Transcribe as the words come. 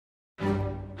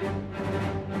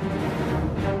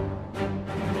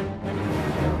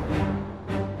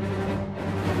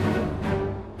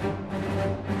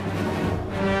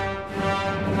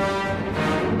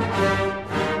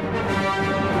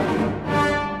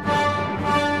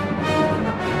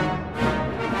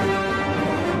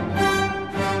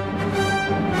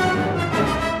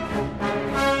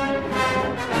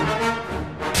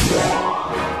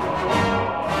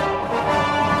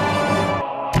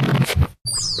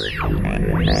This is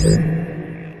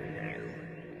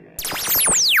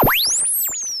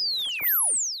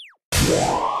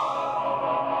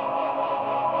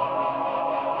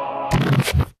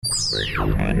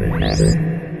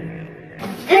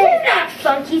not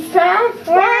Funky's town.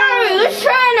 Where are you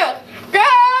trying to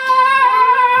go?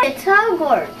 It's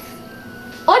Hogwarts.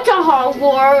 What's a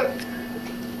Hogwarts?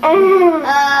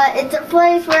 It's a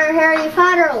place where Harry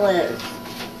Potter lives.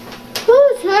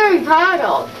 Who's Harry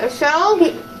Potter? A show?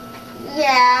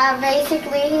 Yeah,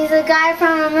 basically, he's a guy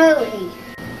from a movie.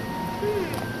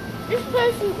 This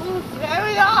place looks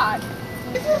very odd.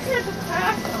 This looks like a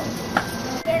castle.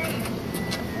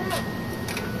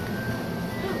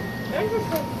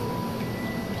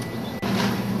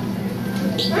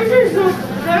 This looks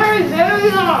very,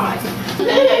 very odd.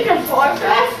 This is a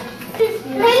fortress.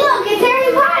 Hey, look, it's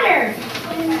Harry Potter.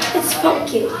 It's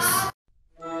Funky's.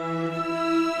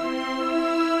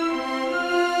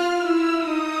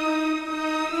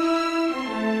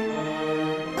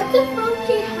 What's a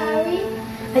Funky, Harry?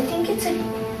 I think it's a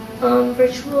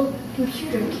virtual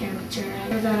computer character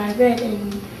that I read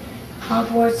in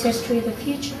Hogwarts History of the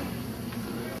Future.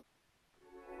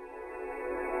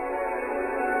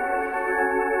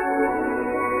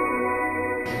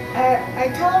 Our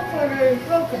teleporter is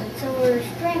broken, so we're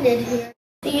stranded here.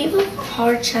 The evil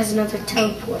Harch has another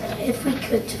teleporter. If we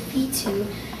could defeat him,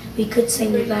 we could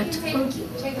send you back to Funky.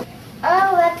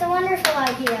 Oh, that's a wonderful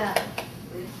idea.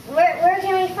 Where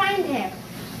can we find him?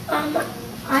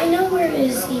 I know where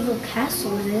his evil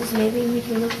castle is. Maybe we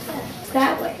can look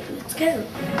that way. Let's go.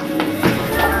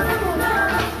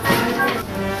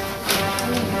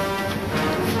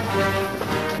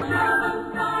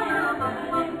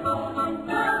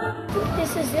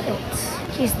 This is it.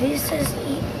 This is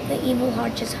the evil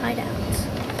Harch's hideout.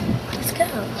 Let's go.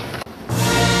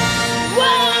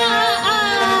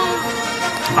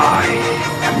 I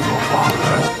am your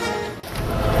father.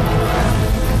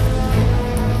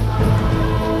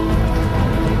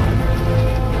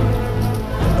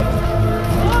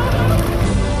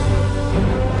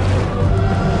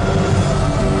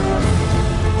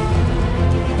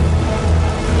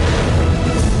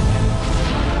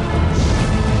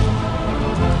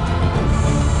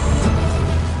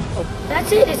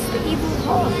 That's it. It's the evil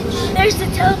Harch. There's the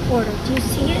teleporter. Do you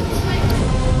see it?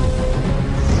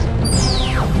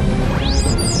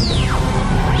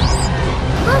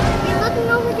 Look, you're looking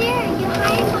over there. You're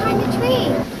hiding behind the tree.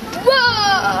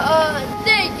 Whoa!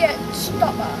 They get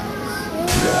stubborn.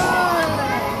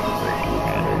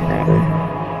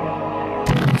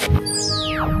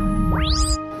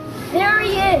 There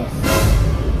he is.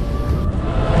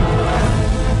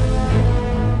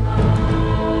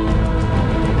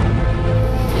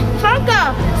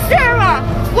 Sarah!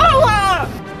 Whoa!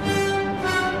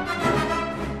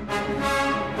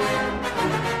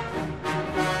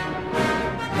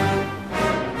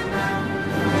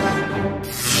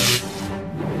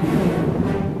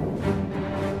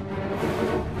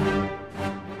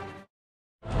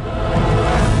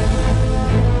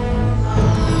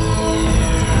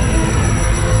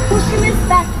 Push him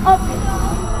back up.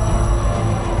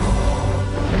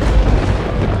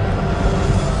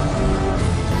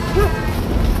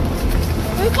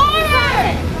 We got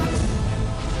it!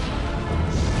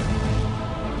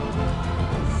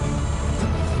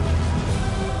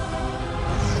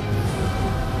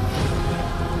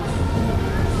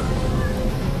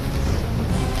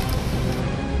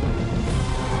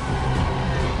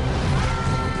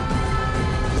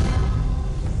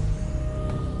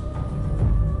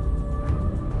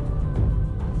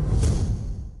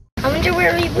 I wonder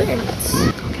where he went.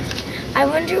 I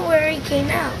wonder where he came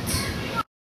out.